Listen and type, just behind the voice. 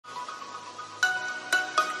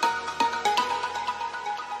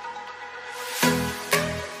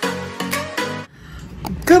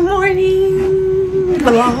Good morning,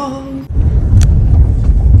 vlog.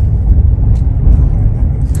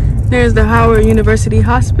 There's the Howard University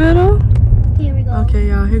Hospital. Here we go. Okay,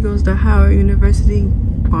 y'all, here goes the Howard University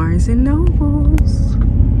Barnes and Nobles.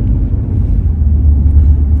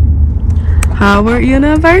 Howard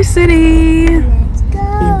University. Let's go.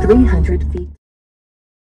 In 300 feet.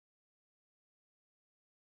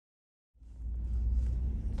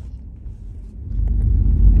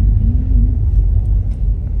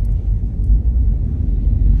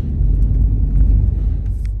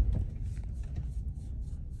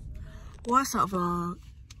 What's up, vlog?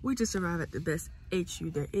 We just arrived at the best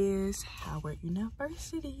HU there is, Howard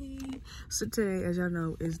University. So today, as y'all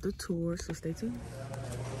know, is the tour, so stay tuned.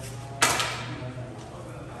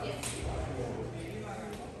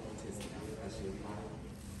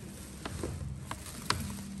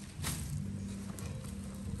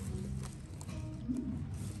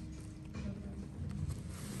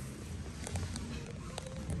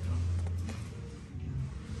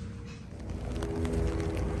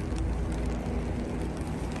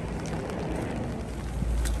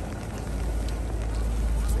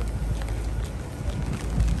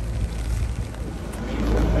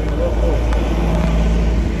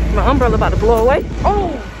 My umbrella about to blow away.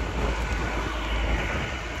 Oh!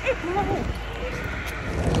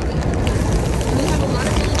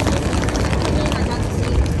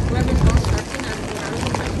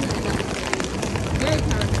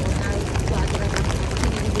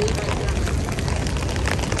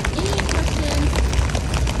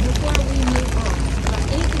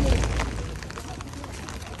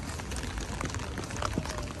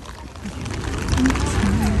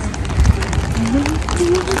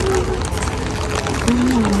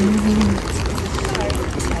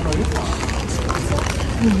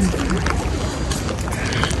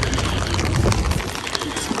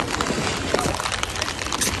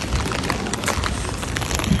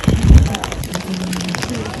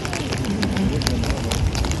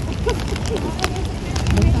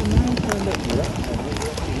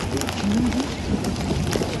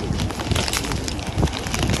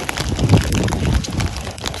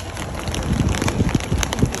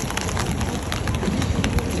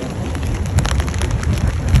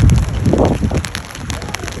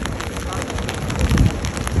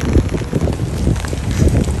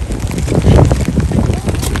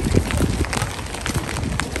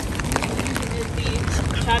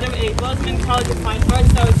 Bozeman College of Fine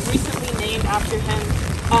Arts that was recently named after him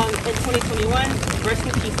in 2021. Rest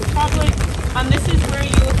in peace, Republic. This is where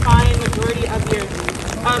you will find majority of your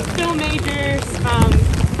film majors,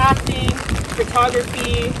 acting,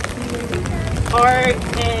 photography, art,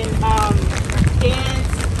 and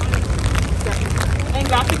dance, and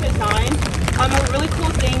graphic design. A really cool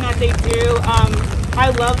thing that they do. I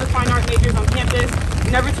love the fine art majors on campus.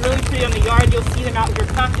 Whenever it's really pretty on the yard, you'll see them out here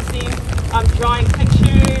practicing, drawing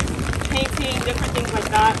pictures, painting, different things like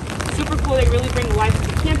that. Super cool. They really bring life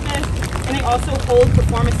to campus, and they also hold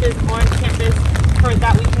performances on campus for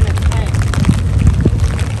that we can attend.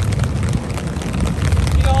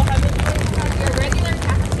 You all have it? Your regular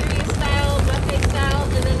cafeteria style, buffet style,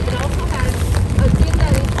 and then it also has a drink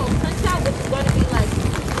that we call punch out, which is going to be like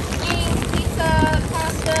wings, pizza,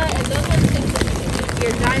 pasta, and those are the things that you can use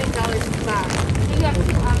your dining dollars to buy. So you have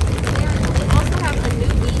two options there. And we also have a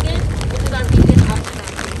new vegan, which is our vegan option.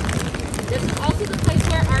 This is also the place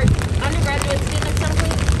where our undergraduate student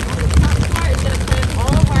assembly on the top floor is going to plan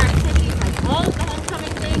all of our activities, like all of the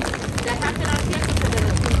homecoming things that happen on campus are going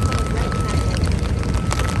to be planned right in that area.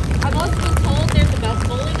 I've also been told there's the best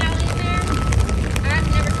bowling alley in there. I've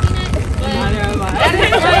never seen it, but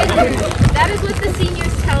that is what the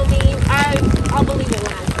seniors tell me. I'll believe it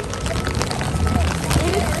when I see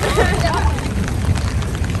it.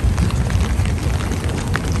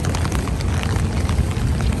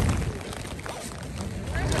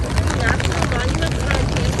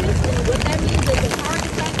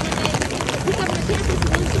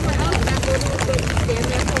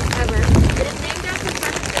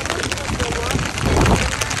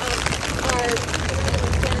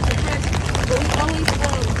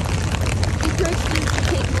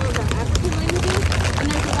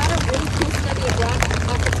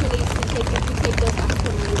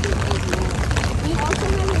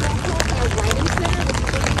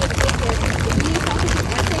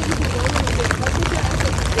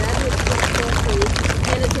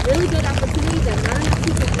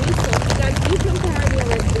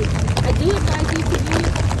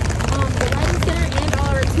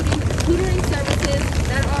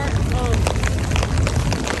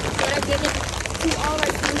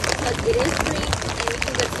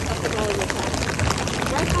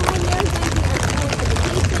 Right behind there is going to be our school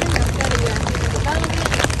education.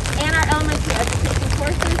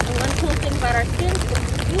 about our students is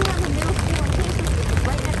we have a middle school on campus, which is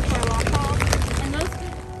right next to our law hall, and those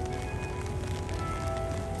students.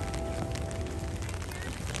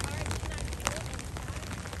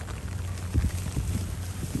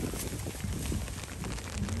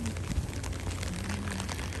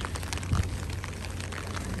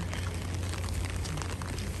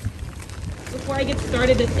 Before I get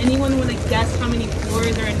started, does anyone want to guess how many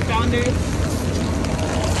floors are in Founders?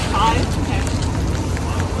 5? Okay.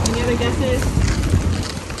 Any other guesses?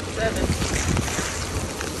 7.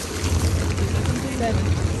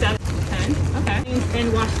 7. 10. Okay.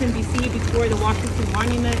 In Washington, D.C. before the Washington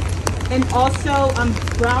Monument. And also,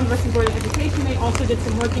 Brown versus Board of Education, they also did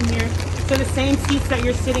some work in here. So the same seats that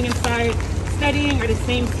you're sitting inside studying are the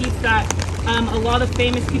same seats that a lot of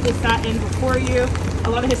famous people sat in before you, a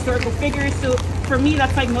lot of historical figures. So for me,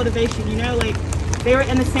 that's like motivation, you know, like they were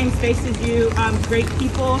in the same space as you, great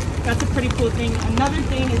people. That's a pretty cool thing. Another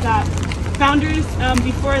thing is that Founders,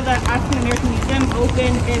 before the African American Museum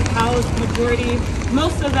opened, it housed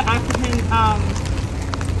most of the African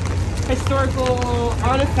historical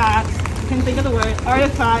artifacts. I can't think of the word,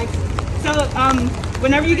 artifacts. So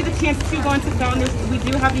whenever you get the chance to go into Founders, we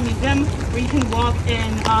do have a museum where you can walk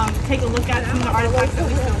and take a look at some of the artifacts that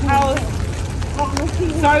we still house.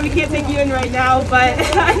 Sorry we can't take you in right now, but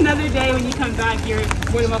another day when you come back, you're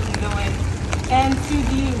more than welcome to go in. And to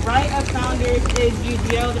the right of Founders is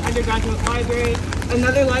UGL, the undergraduate library,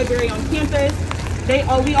 another library on campus.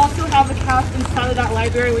 We also have a cafe inside of that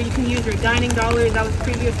library where you can use your dining dollars that was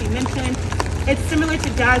previously mentioned. It's similar to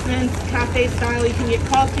Jasmine's cafe style. You can get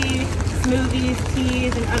coffee, smoothies,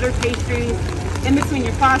 teas, and other pastries in between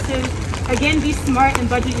your classes. Again, be smart and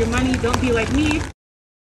budget your money. Don't be like me.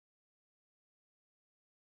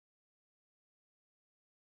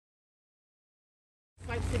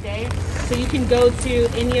 Swipes today, so you can go to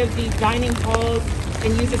any of the dining halls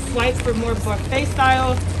and use the swipes for more buffet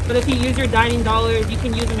style. But if you use your dining dollars, you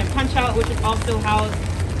can use them in Punch Out, which is also housed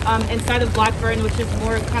inside of Blackburn, which is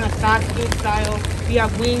more kind of fast food style. We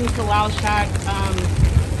have wings, halal shack.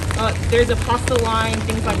 There's a pasta line,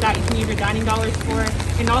 things like that. You can use your dining dollars for.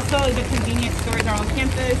 And also the convenience stores are on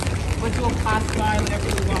campus, which will pass by whenever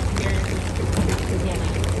you walk here.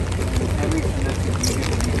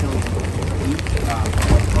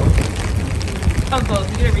 Of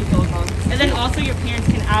both, you get a refill of both. And then also your parents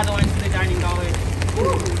can add on to the dining dollars.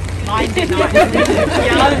 Mine did not. Yeah,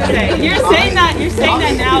 I was gonna say. You're saying that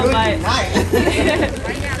now, but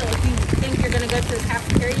Right now, though, if you think you're gonna go to the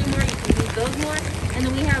cafeteria more, you can use those more. And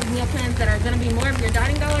then we have meal plans that are gonna be more of your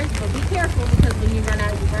dining dollars, but be careful because when you run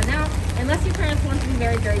out, you run out. Unless your parents want to be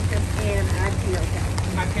very gracious, and I'd be okay.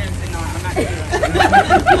 my parents did not. I'm not gonna do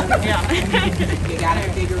that. Yeah. You gotta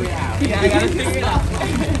figure it out. Yeah, I gotta figure it out.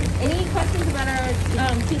 Any questions about our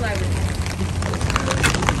tea library?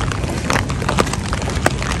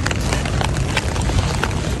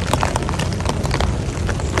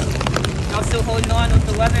 Y'all still holding on with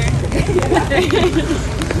the weather?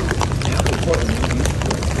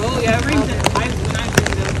 Oh yeah, it rains. When I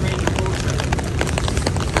visit, it rains cold.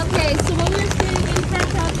 Okay, so what we're seeing in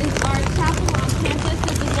front of is our chapel on campus.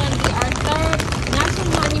 This is going to be our third national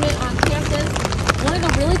monument on campus. One of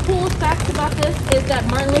the really cool facts about this is that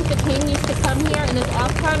Martin Luther King used to come here in his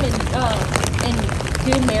off time and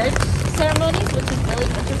do marriage ceremonies, which is really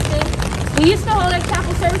interesting. We used to hold our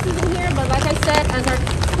chapel services in here, but like I said, as our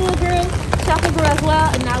school grew, chapel grew as well,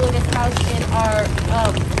 and now it is housed in our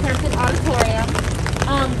campus auditorium.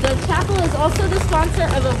 The chapel is also the sponsor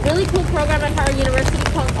of a really cool program at Howard University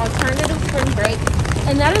called Alternative Spring Break.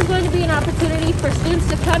 And that is going to be an opportunity for students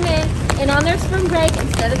to come in and on their spring break,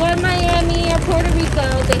 instead of going to Miami or Puerto Rico,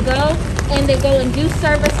 they go and do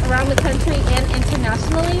service around the country and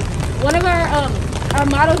internationally. One of our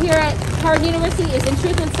motto here at Howard University is in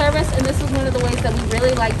truth and service, and this is one of the ways that we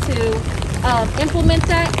really like to implement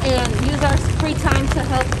that and use our free time to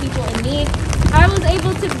help people in need. I was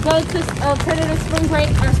able to go to Alternative Spring Break.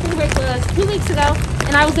 Our spring break was 2 weeks ago,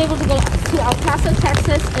 and I was able to go to El Paso,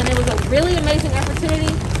 Texas, and it was a really amazing opportunity.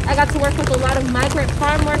 I got to work with a lot of migrant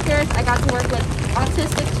farm workers. I got to work with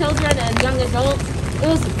autistic children and young adults. It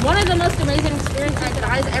was one of the most amazing experiences. I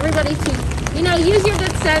advise everybody to, use your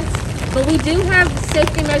good sense, but we do have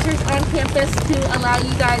safety measures on campus to allow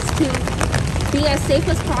you guys to be as safe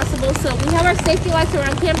as possible. So we have our safety lights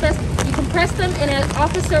around campus. You can press them and an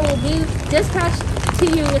officer will be dispatched to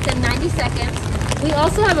you within 90 seconds. We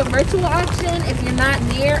also have a virtual option. If you're not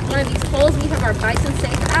near one of these poles, we have our Bison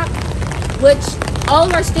Safe app, which all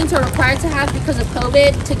of our students are required to have because of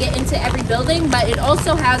COVID to get into every building, but it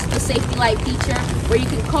also has the safety light feature where you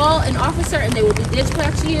can call an officer and they will be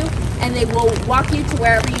dispatched to you. and they will walk you to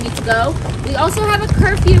wherever you need to go. We also have a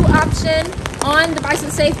curfew option on the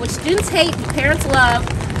Bison Safe, which students hate, parents love,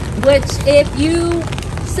 which if you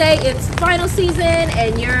say it's final season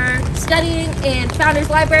and you're studying in Founders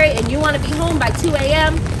Library and you want to be home by 2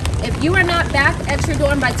 a.m., if you are not back at your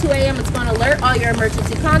dorm by 2 a.m., it's going to alert all your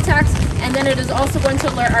emergency contacts, and then it is also going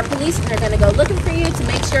to alert our police, and they're going to go looking for you to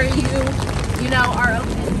make sure you know, are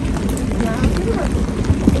okay.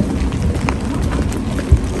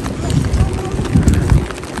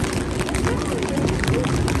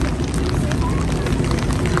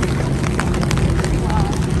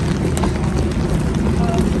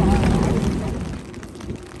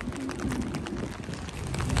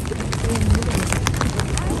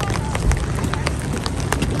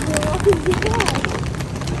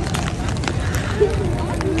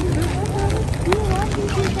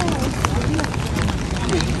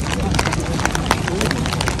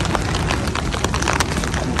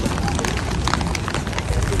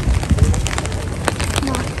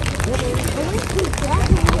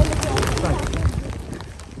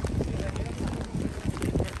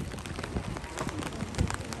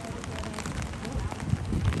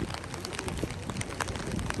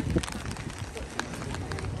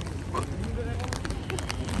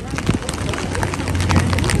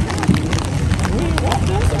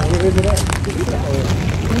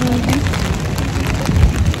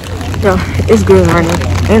 Yeah, it's good right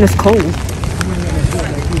now, and it's cold.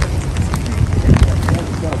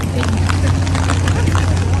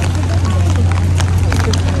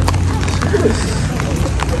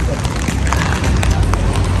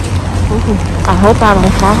 I hope I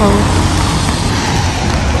don't fall.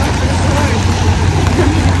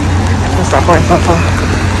 Stop going so far.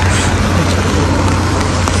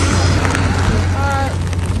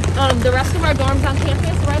 The rest of our dorms on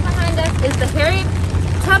campus, right behind us, is the Harriet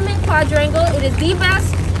Tubman Quadrangle. It is the best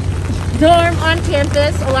dorm on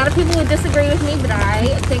campus. A lot of people would disagree with me, but I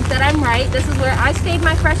think that I'm right. This is where I stayed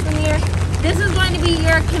my freshman year. This is going to be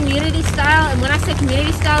your community style, and when I say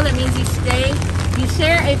community style, that means you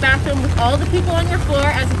share a bathroom with all the people on your floor,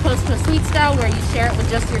 as opposed to a suite style where you share it with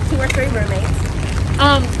just your 2 or 3 roommates.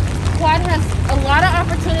 Quad has a lot of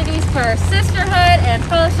opportunities for sisterhood and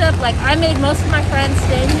fellowship. Like, I made most of my friends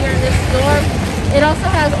staying here in this dorm. It also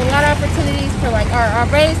has a lot of opportunities for like our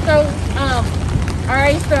raise throw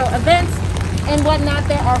events and whatnot.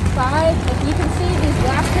 There are 5, if you can see these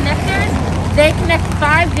glass connectors, they connect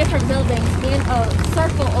 5 different buildings in a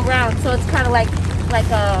circle around. So it's kind of like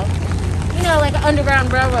a, you know, like an underground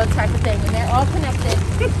railroad type of thing, and they're all connected.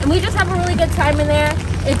 And we just have a really good time in there.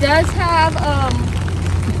 It does have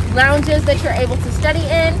lounges that you're able to study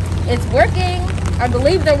in. It's working. I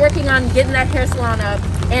believe they're working on getting that hair salon up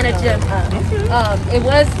and a gym up. It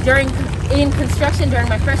was in construction during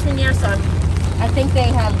my freshman year, so I think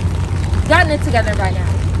they have gotten it together by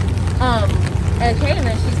now. Okay, and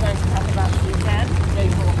then she's going to talk about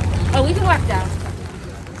CSAD. Oh, we can walk down.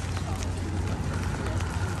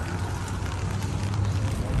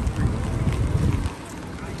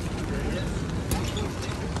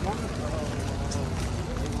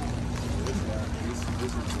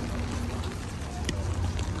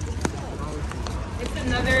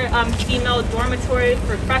 Female dormitory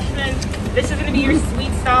for freshmen. This is going to be your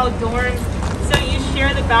suite style dorms. So you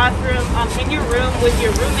share the bathroom in your room with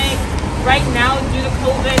your roommate. Right now, due to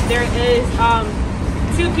COVID, there is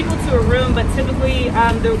 2 people to a room, but typically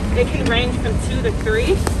it can range from 2 to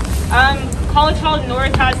 3. College Hall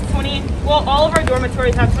North has all of our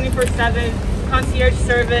dormitories have 24/7 concierge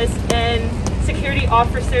service and security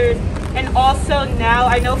officers. And also now,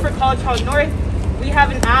 I know for College Hall North, we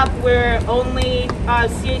have an app where only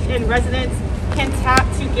CHN residents can tap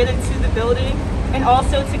to get into the building, and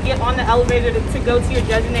also to get on the elevator to go to your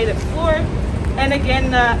designated floor. And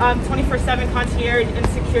again, the 24/7 concierge and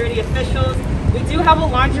security officials. We do have a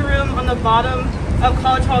laundry room on the bottom of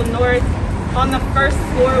College Hall North on the first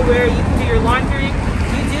floor where you can do your laundry.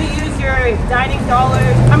 You do use your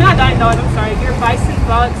your Bison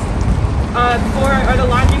bucks or the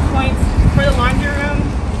laundry points for the laundry room.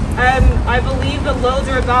 I believe the loads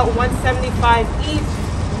are about $175 each,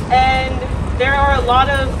 and there are a lot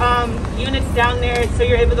of units down there, so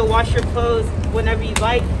you're able to wash your clothes whenever you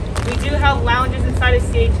like. We do have lounges inside of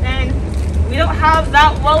CHN. We don't have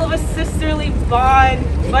that well of a sisterly bond,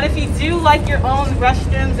 but if you do like your own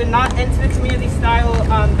restrooms and not into the community style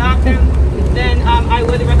bathroom, then I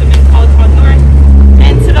would recommend College Hall North.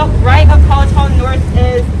 And to the right of College Hall North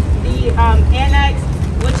is the Annex,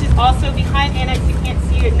 which is also behind Annex. You can't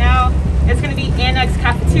see it now. It's going to be Annex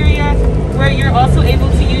Cafeteria, where you're also able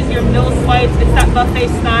to use your meal swipes. It's that buffet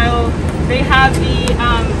style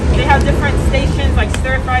They have different stations like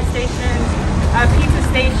stir fry stations, pizza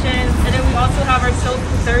stations, and then we also have our Soul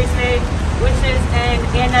Food Thursday, which is an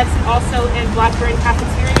annex also in Blackburn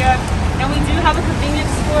Cafeteria. And we do have a convenience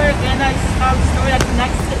store and a store that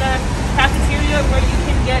connects to the cafeteria where you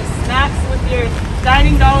can get snacks with your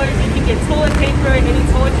dining dollars. You can get toilet paper, any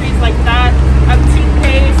toiletries like that,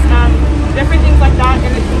 toothpaste, different things like that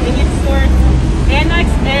in the convenience store. Annex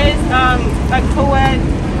is a co-ed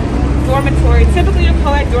dormitory, typically a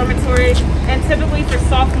co-ed dormitory, and typically for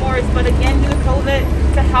sophomores, but again, due to COVID,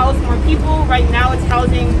 to house more people, right now it's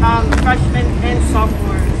housing freshmen and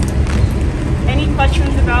sophomores. Any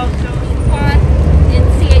questions about those? In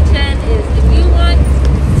CHN is if you want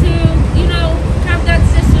to, have that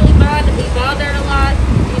sisterly bond and be bothered a lot,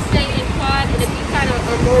 you stay in quad, and if you kind of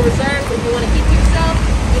are more reserved and you want to keep to yourself,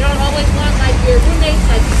 you don't always want like your roommates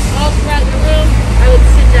like all throughout your room, I would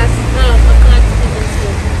suggest a quad in this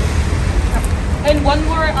school. And one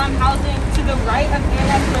more housing to the right of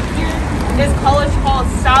Annex right here is College Hall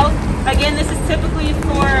South. Again, this is typically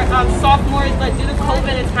for sophomores, but due to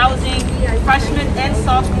COVID, it's housing freshmen and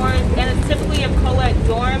sophomores, and it's typically a co-ed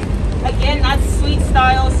dorm. Again, that's suite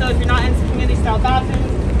style, so if you're not into community style bathrooms,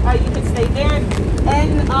 you can stay there.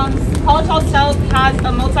 And College Hall South has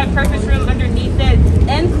a multi-purpose room underneath it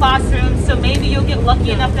and classrooms, so maybe you'll get lucky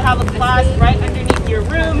enough to have a class right underneath your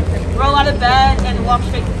room, roll out of bed, and walk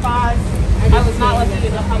straight to class. I was not lucky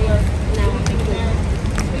to have anything there.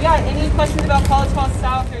 We got any questions about College Hall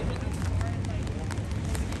South? Or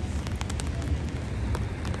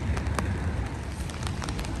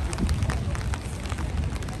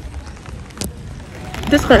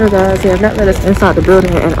Disclaimer, guys, they have not let us inside the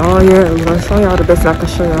building in all year, and we're going to show y'all the best I can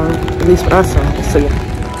show y'all, at least what I saw. So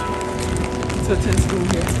yeah. So 10 school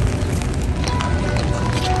here.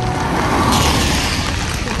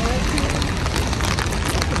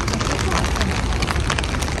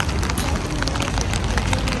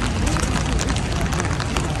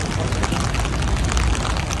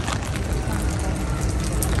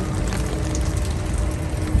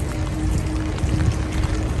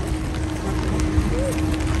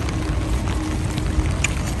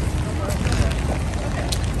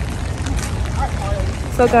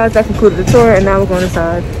 So guys, that concluded the tour, and now we're going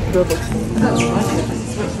inside the books.